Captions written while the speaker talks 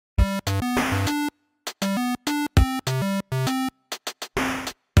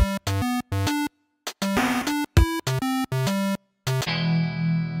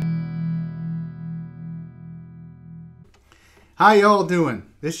How y'all doing?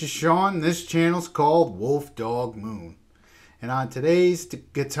 This is Sean. This channel's called Wolf Dog Moon. And on today's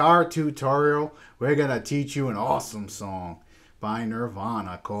guitar tutorial, we're going to teach you an awesome song by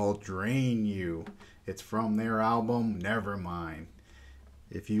Nirvana called Drain You. It's from their album Nevermind.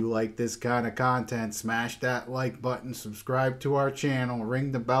 If you like this kind of content, smash that like button, subscribe to our channel,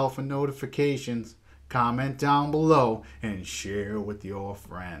 ring the bell for notifications, comment down below, and share with your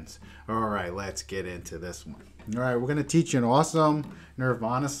friends. Alright, let's get into this one. Alright, we're going to teach you an awesome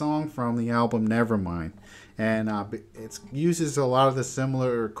Nirvana song from the album Nevermind. And it uses a lot of the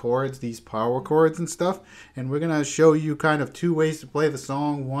similar chords, these power chords and stuff. And we're going to show you kind of two ways to play the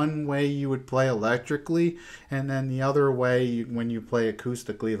song. One way you would play electrically, and then the other way when you play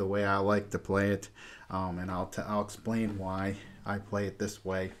acoustically, the way I like to play it. And I'll explain why I play it this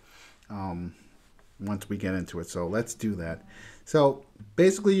way once we get into it. So let's do that. So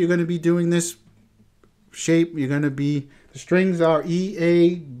basically you're going to be doing this shape. You're going to be, the strings are E,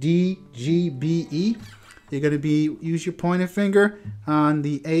 A, D, G, B, E. You're going to use your pointer finger on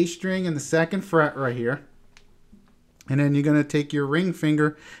the A string and the second fret right here. And then you're going to take your ring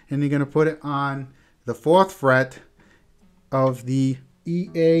finger and you're going to put it on the fourth fret of the E,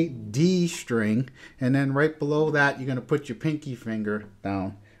 A, D string. And then right below that, you're going to put your pinky finger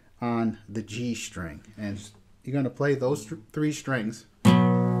down on the G string. And you're going to play those three strings.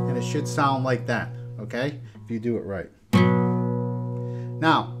 And it should sound like that, okay? If you do it right.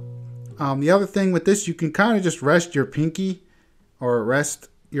 Now, the other thing with this, you can kind of just rest your pinky or rest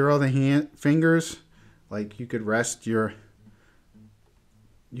your other fingers. Like you could rest your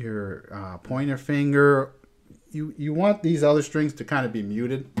pointer finger. You want these other strings to kind of be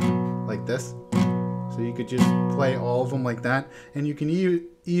muted like this. So you could just play all of them like that. And you can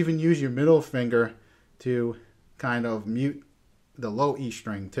even use your middle finger to kind of mute the low E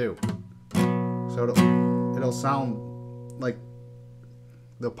string too. So it'll sound like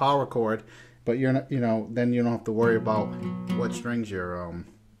the power chord, but you're not, then you don't have to worry about what strings you're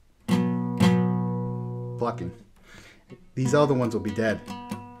plucking. These other ones will be dead.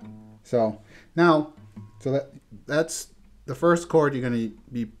 So now, that's the first chord you're going to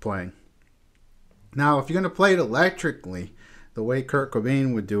be playing. Now, if you're going to play it electrically, the way Kurt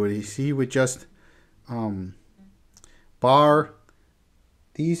Cobain would do it, he would just bar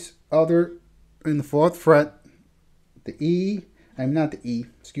these other in the fourth fret, the E. Not the E,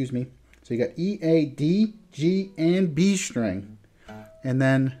 excuse me. So you got E, A, D, G, and B string. And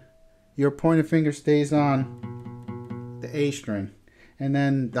then your pointer finger stays on the A string. And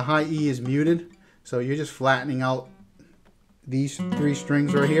then the high E is muted. So you're just flattening out these three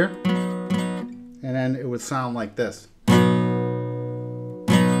strings right here. And then it would sound like this.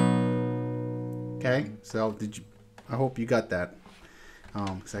 Okay, so I hope you got that.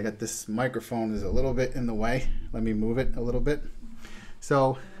 Because I got this microphone is a little bit in the way. Let me move it a little bit.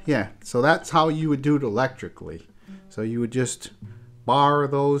 So yeah, so that's how you would do it electrically. So you would just bar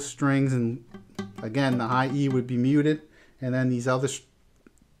those strings, and again the high E would be muted, and then these other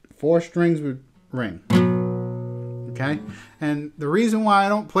four strings would ring. Okay, and the reason why I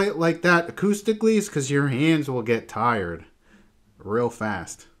don't play it like that acoustically is because your hands will get tired real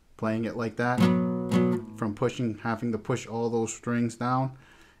fast playing it like that, from having to push all those strings down.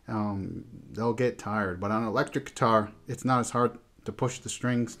 They'll get tired. But on an electric guitar, it's not as hard to push the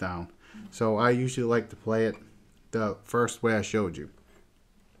strings down. So I usually like to play it the first way I showed you.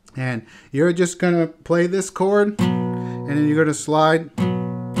 And you're just gonna play this chord, and then you're gonna slide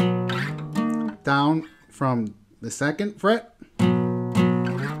down from the second fret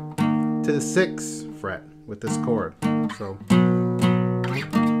to the sixth fret with this chord. So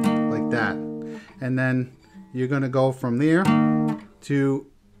like that. And then you're gonna go from there to,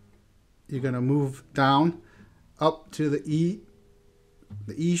 you're gonna move down up to the E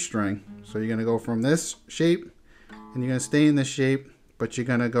string. So you're going to go from this shape, and you're going to stay in this shape, but you're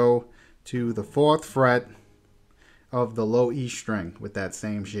going to go to the fourth fret of the low E string with that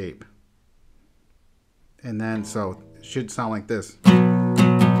same shape. And then, so it should sound like this. Like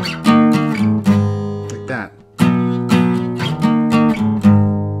that.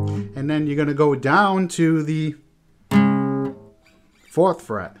 And then you're going to go down to the fourth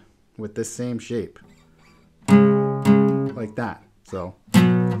fret with this same shape. Like that. So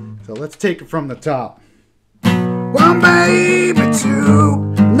let's take it from the top. One baby,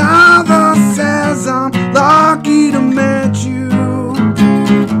 two, another says I'm lucky to meet you.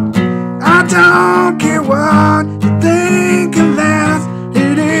 I don't care what you think unless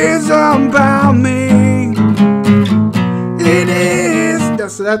it is about me. It is.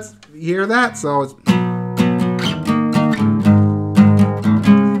 That's you hear that? So it's,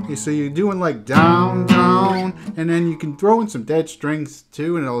 So you're doing like down, down, and then you can throw in some dead strings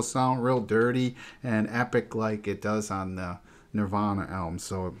too, and it'll sound real dirty and epic like it does on the Nirvana album.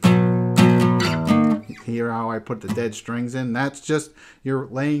 So hear how I put the dead strings in? That's just you're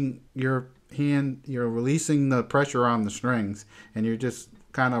laying your hand, you're releasing the pressure on the strings, and you're just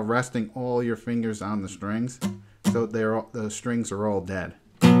kind of resting all your fingers on the strings, so the strings are all dead.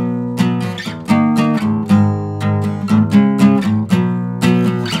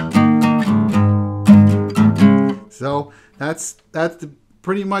 So that's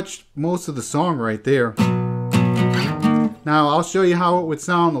pretty much most of the song right there. Now I'll show you how it would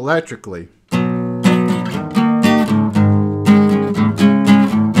sound electrically.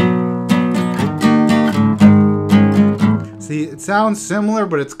 See, it sounds similar,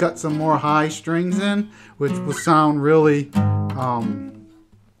 but it's got some more high strings in, which will sound really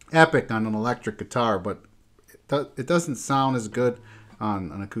epic on an electric guitar, but it doesn't sound as good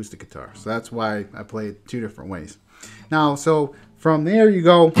on an acoustic guitar. So that's why I play it two different ways. Now, so from there you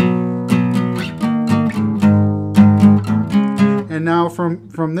go, and now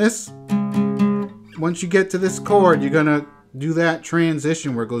from this, once you get to this chord, you're gonna do that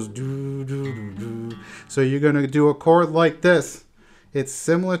transition where it goes do do do do. So you're gonna do a chord like this. It's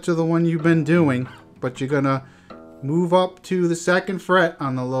similar to the one you've been doing, but you're gonna move up to the 2nd fret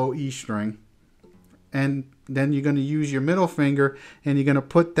on the low E string, and then you're gonna use your middle finger and you're gonna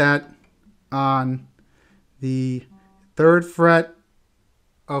put that on the 3rd fret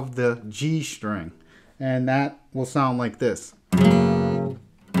of the G string, and that will sound like this.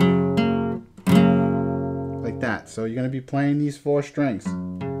 Like that. So you're going to be playing these 4 strings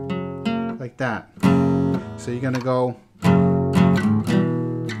like that. So you're going to go,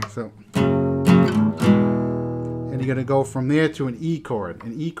 so, and you're going to go from there to an E chord.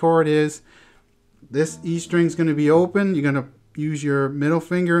 An E chord is, this E string is going to be open. You're going to use your middle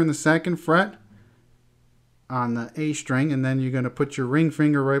finger in the 2nd fret on the A string, and then you're going to put your ring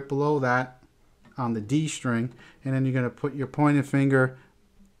finger right below that on the D string, and then you're going to put your pointer finger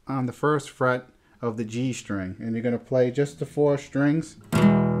on the 1st fret of the G string, and you're going to play just the 4 strings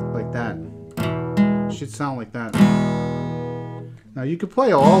like that. It should sound like that. Now you could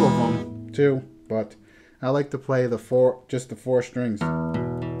play all of them too, but I like to play just the 4 strings,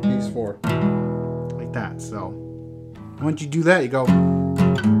 these 4, like that. So once you do that, you go,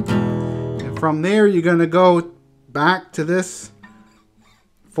 and from there you're going to go back to this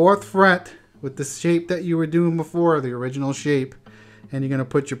 4th fret with the shape that you were doing before, the original shape, and you're going to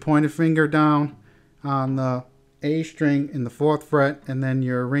put your pointer finger down on the A string in the 4th fret, and then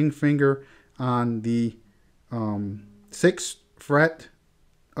your ring finger on the 6th fret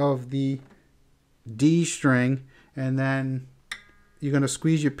of the D string, and then you're going to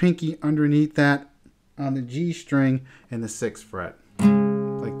squeeze your pinky underneath that on the G string in the 6th fret,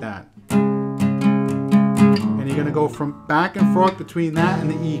 like that. And you're going to go from back and forth between that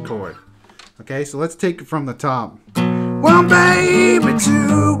and the E chord. Okay, so let's take it from the top. Well, baby,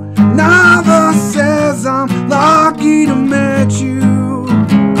 too, another says I'm lucky to meet you.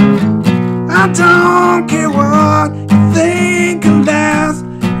 I don't care what you think unless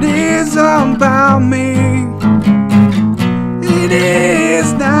it is about me. It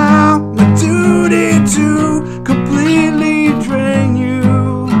is now my duty to completely drain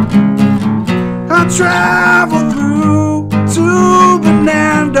you. I travel through to and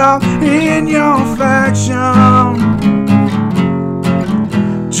end up in your affection.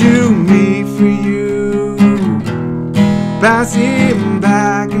 To me for you, passing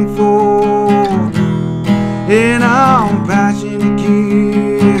back and forth in a passionate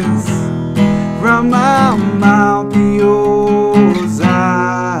kiss from my mouth to yours.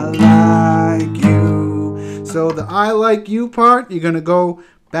 I like you. So the I like you part, you're going to go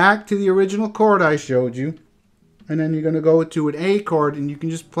back to the original chord I showed you, and then you're going to go to an A chord, and you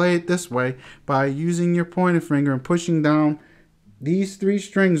can just play it this way by using your pointer finger and pushing down these 3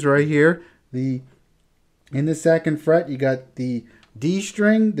 strings right here. In the 2nd fret, you got the D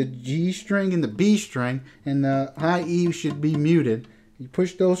string, the G string, and the B string, and the high E should be muted. You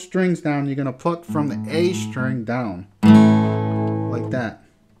push those strings down, you're going to pluck from the A string down, like that.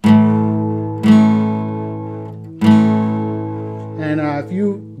 And if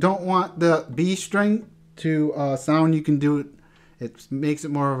you don't want the B string to sound, you can do it. It makes it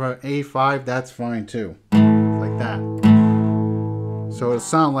more of an A5, that's fine too, like that. So it'll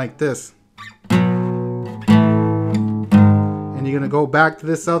sound like this. And you're going to go back to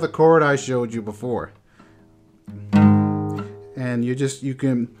this other chord I showed you before. And you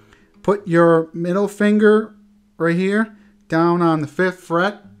can put your middle finger right here down on the 5th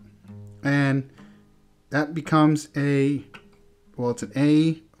fret, and that becomes it's an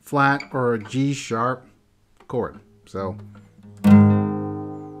A flat or a G sharp chord. So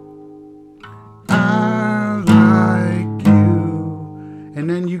I like you, and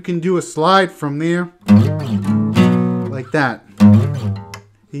then you can do a slide from there like that.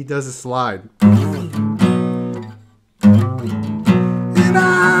 He does a slide. And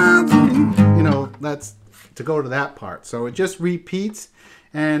you know, that's to go to that part. So it just repeats,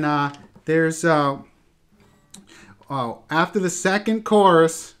 and there's after the second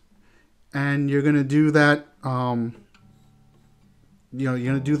chorus, and you're gonna do that. You know,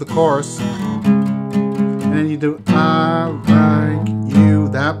 you're gonna do the chorus, and then you do I like you,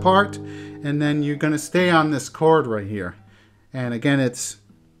 that part, and then you're gonna stay on this chord right here. And again,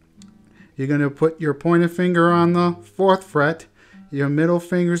 you're gonna put your pointer finger on the 4th fret. Your middle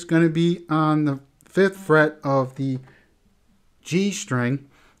finger is gonna be on the 5th fret of the G string,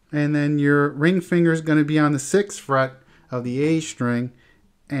 and then your ring finger is gonna be on the 6th fret of the A string,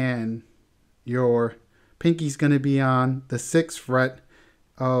 and your pinky's going to be on the 6th fret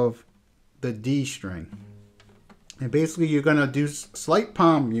of the D string. And basically you're going to do slight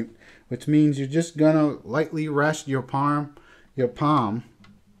palm mute, which means you're just going to lightly rest your palm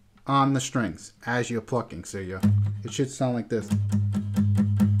on the strings as you're plucking. So it should sound like this.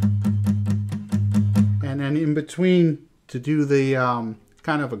 And then in between, to do the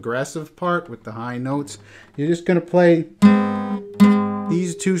kind of aggressive part with the high notes, you're just going to play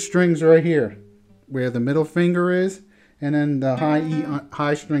these 2 strings right here, where the middle finger is, and then the high E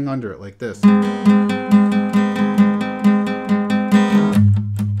high string under it, like this.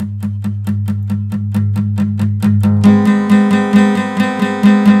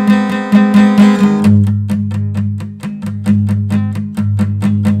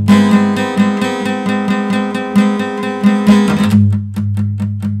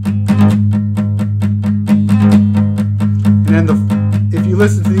 And then if you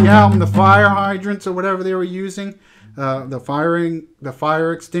listen to the album, the fire hydrants or whatever they were using, the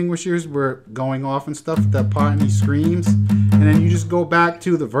fire extinguishers were going off and stuff, that part, and he screams, and then you just go back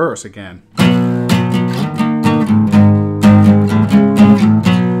to the verse again.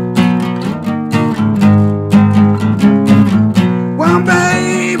 One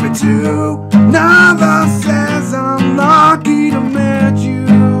baby too, another says I'm lucky to meet you.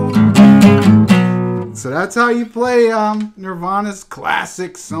 So that's how you play Nirvana's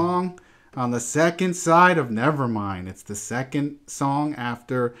classic song on the second side of Nevermind. It's the second song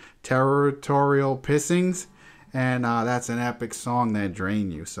after Territorial Pissings, and that's an epic song that drain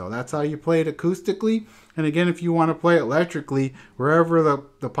you. So that's how you play it acoustically. And again, if you want to play it electrically, wherever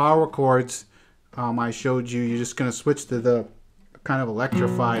the power chords I showed you, you're just going to switch to the kind of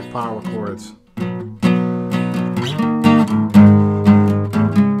electrified power chords.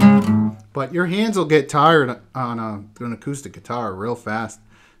 But your hands will get tired on an acoustic guitar real fast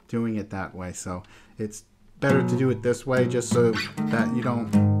doing it that way. So it's better to do it this way, just so that you don't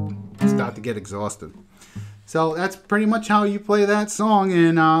start to get exhausted. So that's pretty much how you play that song.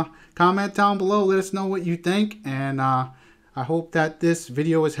 And comment down below, let us know what you think. And I hope that this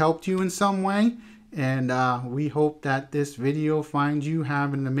video has helped you in some way. And we hope that this video finds you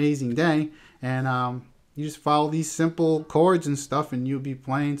having an amazing day. And you just follow these simple chords and stuff, and you'll be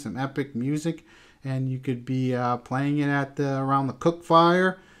playing some epic music. And you could be playing it at around the cook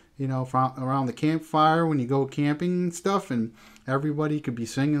fire, you know, around the campfire when you go camping and stuff. And everybody could be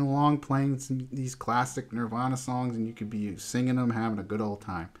singing along, playing these classic Nirvana songs, and you could be singing them, having a good old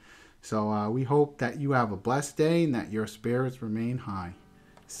time. So we hope that you have a blessed day and that your spirits remain high.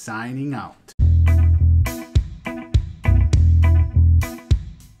 Signing out.